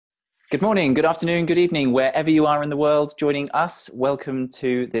Good morning, good afternoon, good evening, wherever you are in the world joining us. Welcome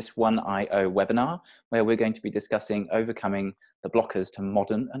to this ONEiO webinar, where we're going to be discussing overcoming the blockers to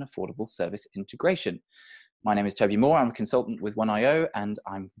modern and affordable service integration. My name is Toby Moore. I'm a consultant with ONEiO, and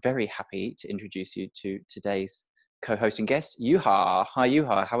I'm very happy to introduce you to today's co-hosting guest, Juha. Hi,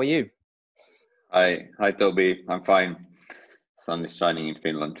 Juha. How are you? Hi, Toby. I'm fine. Sun is shining in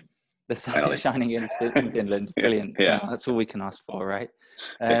Finland. The sun is shining in Finland. Brilliant. Yeah, Well, that's all we can ask for, right?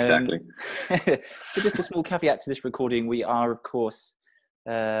 exactly. So just a small caveat to this recording. We are, of course,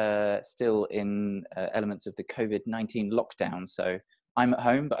 still in elements of the COVID-19 lockdown. So I'm at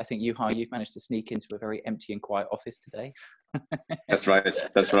home, but I think Juha, you've managed to sneak into a very empty and quiet office today. That's right.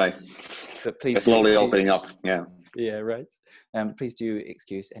 But please it's slowly opening up. Yeah. Yeah, right. Please do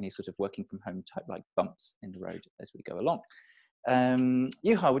excuse any sort of working from home type like bumps in the road as we go along.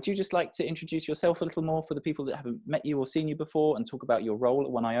 Juha, would you just like to introduce yourself a little more for the people that haven't met you or seen you before and talk about your role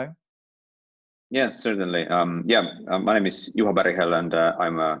at ONEiO? Yeah, certainly. My name is Juha Berghäll, and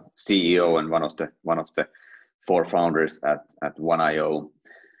I'm a CEO and one of the four founders at ONEiO.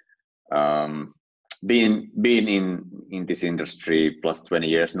 Been in this industry plus 20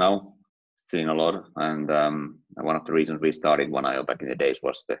 years now, seen a lot, and one of the reasons we started ONEiO back in the days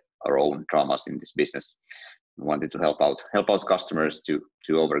was our own traumas in this business. We wanted to help out customers to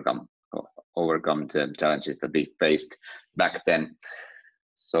overcome the challenges that we faced back then.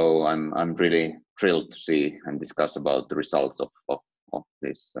 So I'm really thrilled to see and discuss about the results of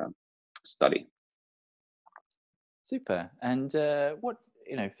this study. Super. And for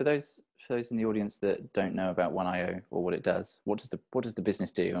those in the audience that don't know about ONEiO or what it does, what does the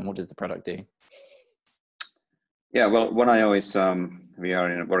business do and what does the product do? Yeah, well, ONEiO is we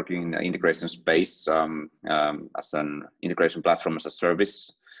are working in the integration space as an integration platform as a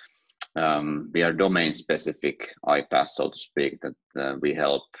service. We are domain specific iPaaS, so to speak, that we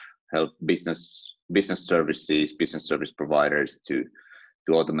help business services, business service providers to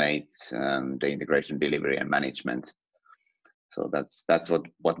automate the integration, delivery, and management. So that's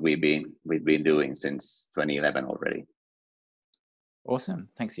what we've been doing since 2011 already. Awesome.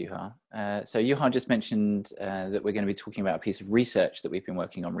 Thanks, Juha. So Juha just mentioned that we're going to be talking about a piece of research that we've been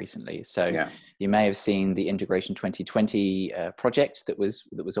working on recently. So yeah. You may have seen the Integration 2020 project that was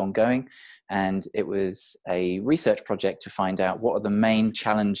ongoing, and it was a research project to find out what are the main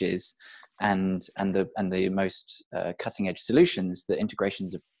challenges and the most cutting edge solutions that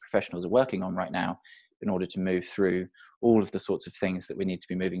integrations professionals are working on right now in order to move through all of the sorts of things that we need to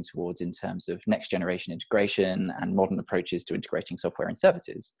be moving towards in terms of next generation integration and modern approaches to integrating software and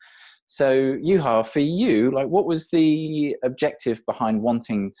services. So Juha, for you, what was the objective behind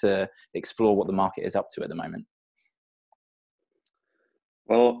wanting to explore what the market is up to at the moment?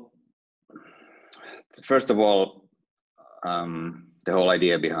 Well, first of all, the whole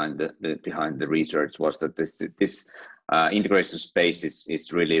idea behind the research was that this integration space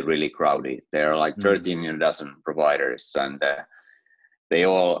is really crowded. There are like 13 dozen providers, and they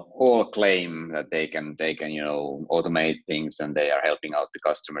all claim that they can automate things and they are helping out the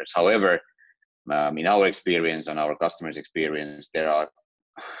customers. However, in our experience and our customers' experience, there are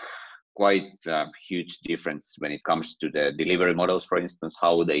quite huge difference when it comes to the delivery models, for instance,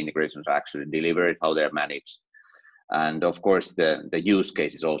 how the integrations are actually delivered, how they're managed. And of course, the use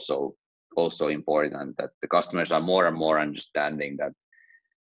case is also important, that the customers are more and more understanding that,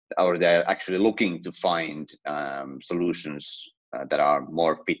 or they're actually looking to find solutions that are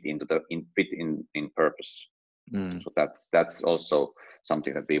more fit in purpose. So that's also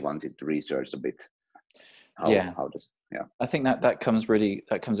something that we wanted to research a bit. I think that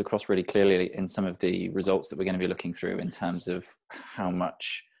comes across really clearly in some of the results that we're going to be looking through in terms of how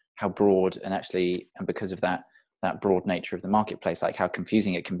broad and because of that broad nature of the marketplace, like how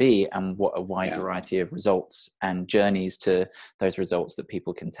confusing it can be and what a wide variety of results and journeys to those results that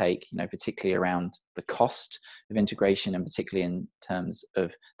people can take, particularly around the cost of integration and particularly in terms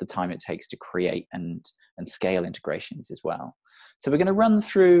of the time it takes to create and scale integrations as well. So we're going to run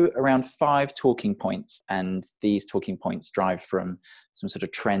through around 5 talking points, and these talking points drive from some sort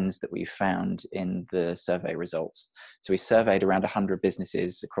of trends that we found in the survey results. So we surveyed around 100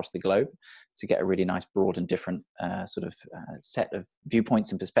 businesses across the globe to get a really nice broad and different set of viewpoints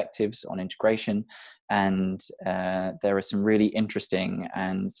and perspectives on integration. And there are some really interesting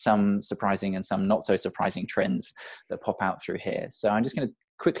and some surprising and some not so surprising trends that pop out through here. So I'm just going to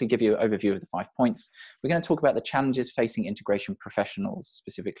quickly give you an overview of the 5 points. We're going to talk about the challenges facing integration professionals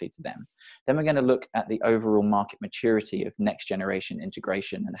specifically to them. Then we're going to look at the overall market maturity of next generation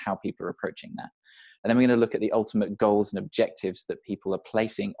integration and how people are approaching that. And then we're going to look at the ultimate goals and objectives that people are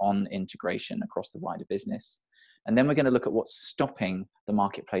placing on integration across the wider business. And then we're going to look at what's stopping the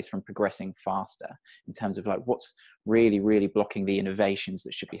marketplace from progressing faster in terms of like what's really, really blocking the innovations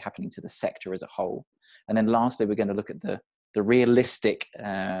that should be happening to the sector as a whole. And then lastly, we're going to look at the realistic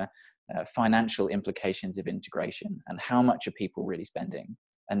financial implications of integration and how much are people really spending.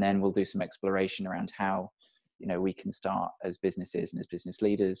 And then we'll do some exploration around how, you know, we can start as businesses and as business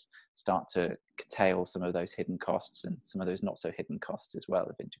leaders start to curtail some of those hidden costs and some of those not so hidden costs as well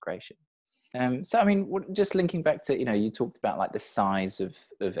of integration. So, I mean, just linking back to, you know, you talked about like the size of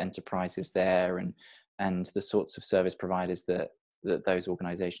enterprises there and the sorts of service providers that those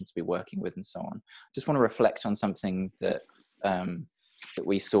organizations be working with and so on. Just want to reflect on something that that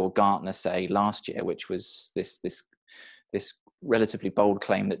we saw Gartner say last year, which was this relatively bold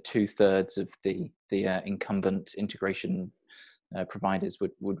claim that 2/3 of the incumbent integration providers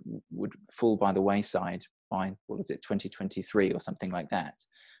would fall by the wayside by, what was it, 2023 or something like that.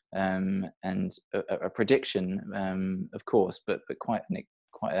 And a prediction, of course, but quite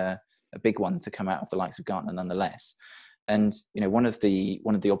a big one to come out of the likes of Gartner nonetheless. And, you know, one of the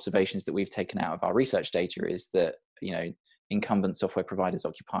observations that we've taken out of our research data is that, you know, incumbent software providers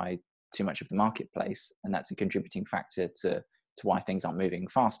occupy too much of the marketplace, and that's a contributing factor to why things aren't moving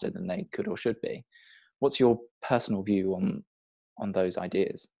faster than they could or should be. What's your personal view on those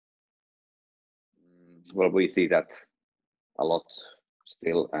ideas? Well, we see that a lot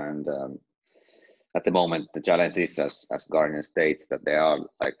still, and at the moment the challenge is, as Gartner states, that there are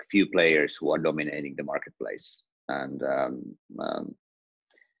like few players who are dominating the marketplace, and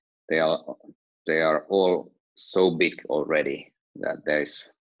they are all so big already that there's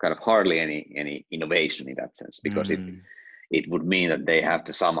kind of hardly any innovation in that sense, because it would mean that they have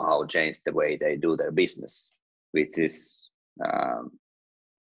to somehow change the way they do their business, which is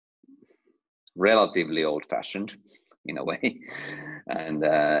relatively old-fashioned in a way. And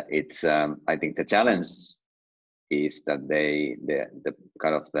it's I think the challenge is that the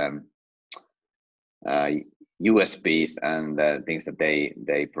kind of the USPs and the things that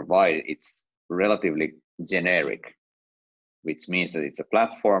they provide, it's relatively generic, which means that it's a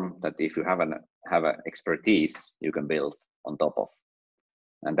platform that if you have an expertise, you can build on top of,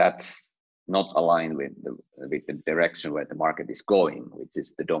 and that's not aligned with the direction where the market is going, which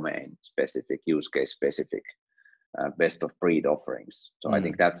is the domain specific, use case specific, best of breed offerings. So I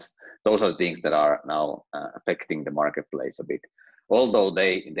think those are the things that are now affecting the marketplace a bit. Although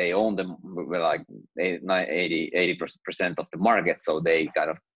they own them like 80% of the market, so they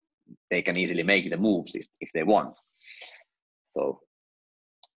can easily make the moves if they want. So.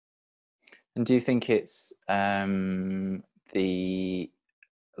 And do you think it's the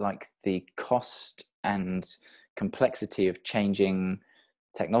cost and complexity of changing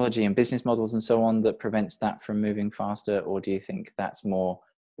technology and business models and so on that prevents that from moving faster, or do you think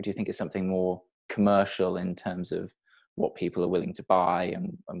it's something more commercial in terms of what people are willing to buy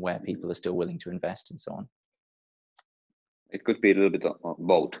and where people are still willing to invest and so on? It could be a little bit of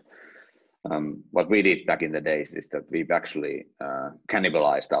both. What we did back in the days is that we've actually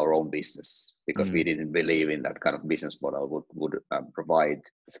cannibalized our own business because we didn't believe in that kind of business model would provide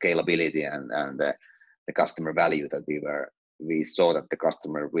scalability and the customer value that we saw that the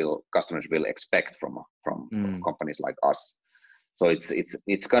customers will expect from companies like us. So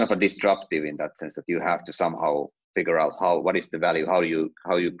it's kind of a disruptive in that sense, that you have to somehow figure out what is the value, how you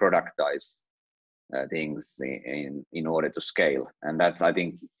productize things in order to scale. And that's, I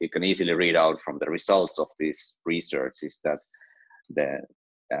think you can easily read out from the results of this research, is that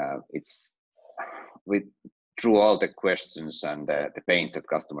it's through all the questions and the pains that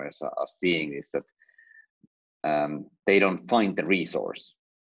customers are seeing, is that they don't find the resource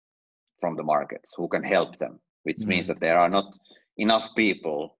from the markets who can help them, which means that there are not enough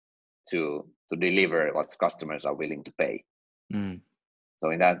people to deliver what customers are willing to pay. So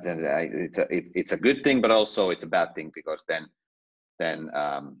in that sense, it's a good thing, but also it's a bad thing, because then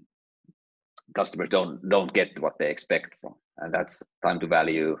customers don't get what they expect from, and that's time to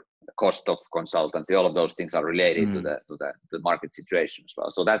value, the cost of consultancy. All of those things are related to the market situation as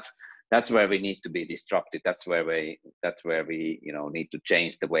well. So that's where we need to be disruptive. That's where we need to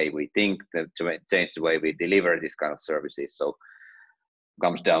change the way we think, to change the way we deliver these kind of services. So it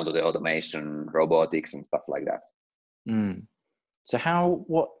comes down to the automation, robotics, and stuff like that. So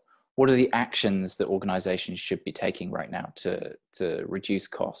what are the actions that organizations should be taking right now to reduce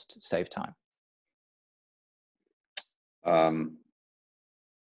cost, save time?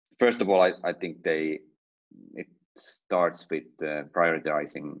 First of all, I think it starts with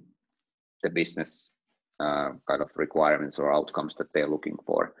prioritizing the business kind of requirements or outcomes that they're looking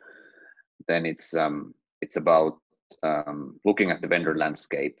for. Then it's about looking at the vendor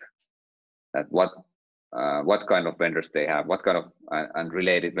landscape, at what what kind of vendors they have, what kind of and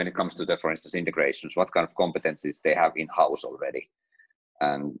related when it comes to the, for instance, integrations, what kind of competencies they have in house already,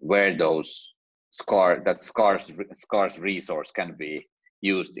 and where those scarce resource can be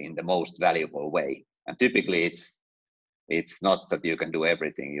used in the most valuable way. And typically it's not that you can do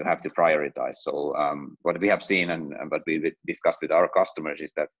everything, you have to prioritize. So what we have seen and what we discussed with our customers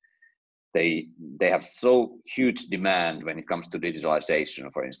is that they have so huge demand when it comes to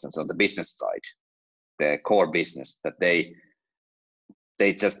digitalization, for instance, on the business side, the core business, that they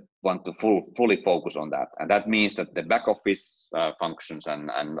just want to fully focus on that. And that means that the back office functions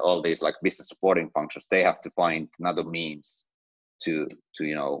and all these like business supporting functions, they have to find another means to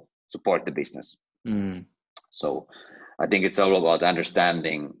support the business. So I think it's all about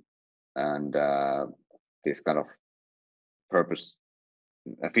understanding and this kind of purpose,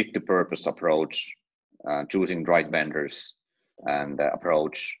 a fit to purpose approach, choosing right vendors and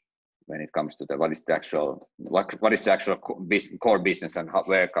approach when it comes to what is the actual core business and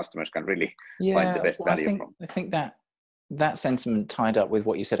where customers can really find the best value from. I think that sentiment tied up with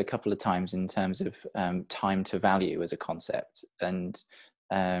what you said a couple of times in terms of time to value as a concept, and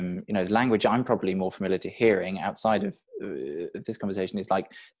the language I'm probably more familiar to hearing outside of this conversation is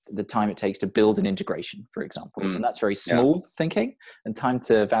like the time it takes to build an integration, for example, and that's very small thinking, and time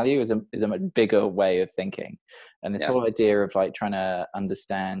to value is a much bigger way of thinking. And this whole idea of like trying to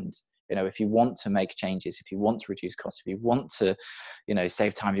understand, if you want to make changes, if you want to reduce costs, if you want to,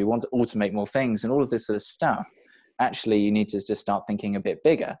 save time, if you want to automate more things and all of this sort of stuff, actually you need to just start thinking a bit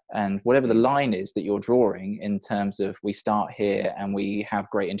bigger. And whatever the line is that you're drawing in terms of we start here and we have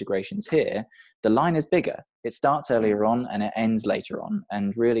great integrations here, the line is bigger. It starts earlier on and it ends later on,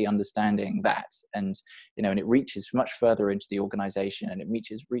 and really understanding that. And, and it reaches much further into the organization, and it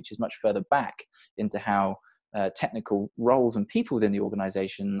reaches much further back into how technical roles and people within the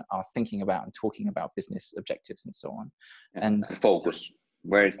organization are thinking about and talking about business objectives and so on. And focus.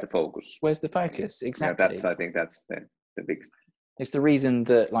 Where is the focus? Where's the focus? Exactly. Yeah, I think that's the biggest. It's the reason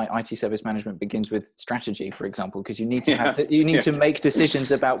that like IT service management begins with strategy, for example, because you need to you need to make decisions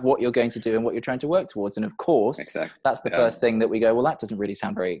about what you're going to do and what you're trying to work towards. And of course, that's the first thing that we go, well, that doesn't really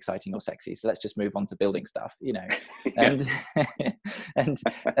sound very exciting or sexy, so let's just move on to building stuff, And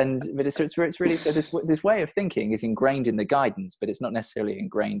but it's really, so this way of thinking is ingrained in the guidance, but it's not necessarily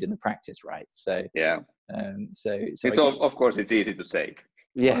ingrained in the practice, right? So so it's of course it's easy to say.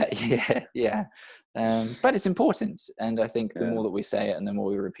 But it's important, and I think the more that we say it and the more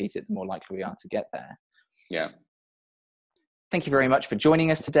we repeat it, the more likely we are to get there. Thank you very much for joining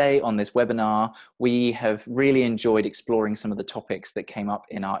us today on this webinar. We have really enjoyed exploring some of the topics that came up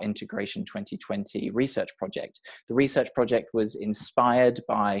in our Integration 2020 research project. The research project was inspired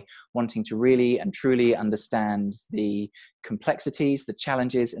by wanting to really and truly understand the complexities, the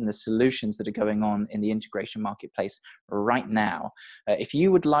challenges, and the solutions that are going on in the integration marketplace right now. If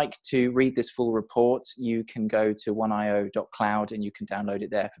you would like to read this full report, you can go to ONEiO.cloud and you can download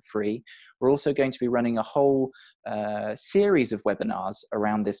it there for free. We're also going to be running a whole series of webinars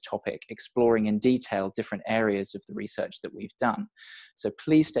around this topic, exploring in detail different areas of the research that we've done. So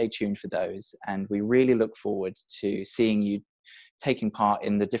please stay tuned for those, and we really look forward to seeing you taking part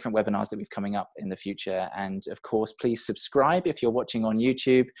in the different webinars that we've coming up in the future. And of course, please subscribe if you're watching on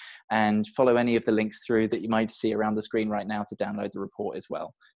YouTube, and follow any of the links through that you might see around the screen right now to download the report as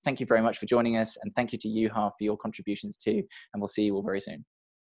well. Thank you very much for joining us, and thank you to Juha for your contributions too, and we'll see you all very soon.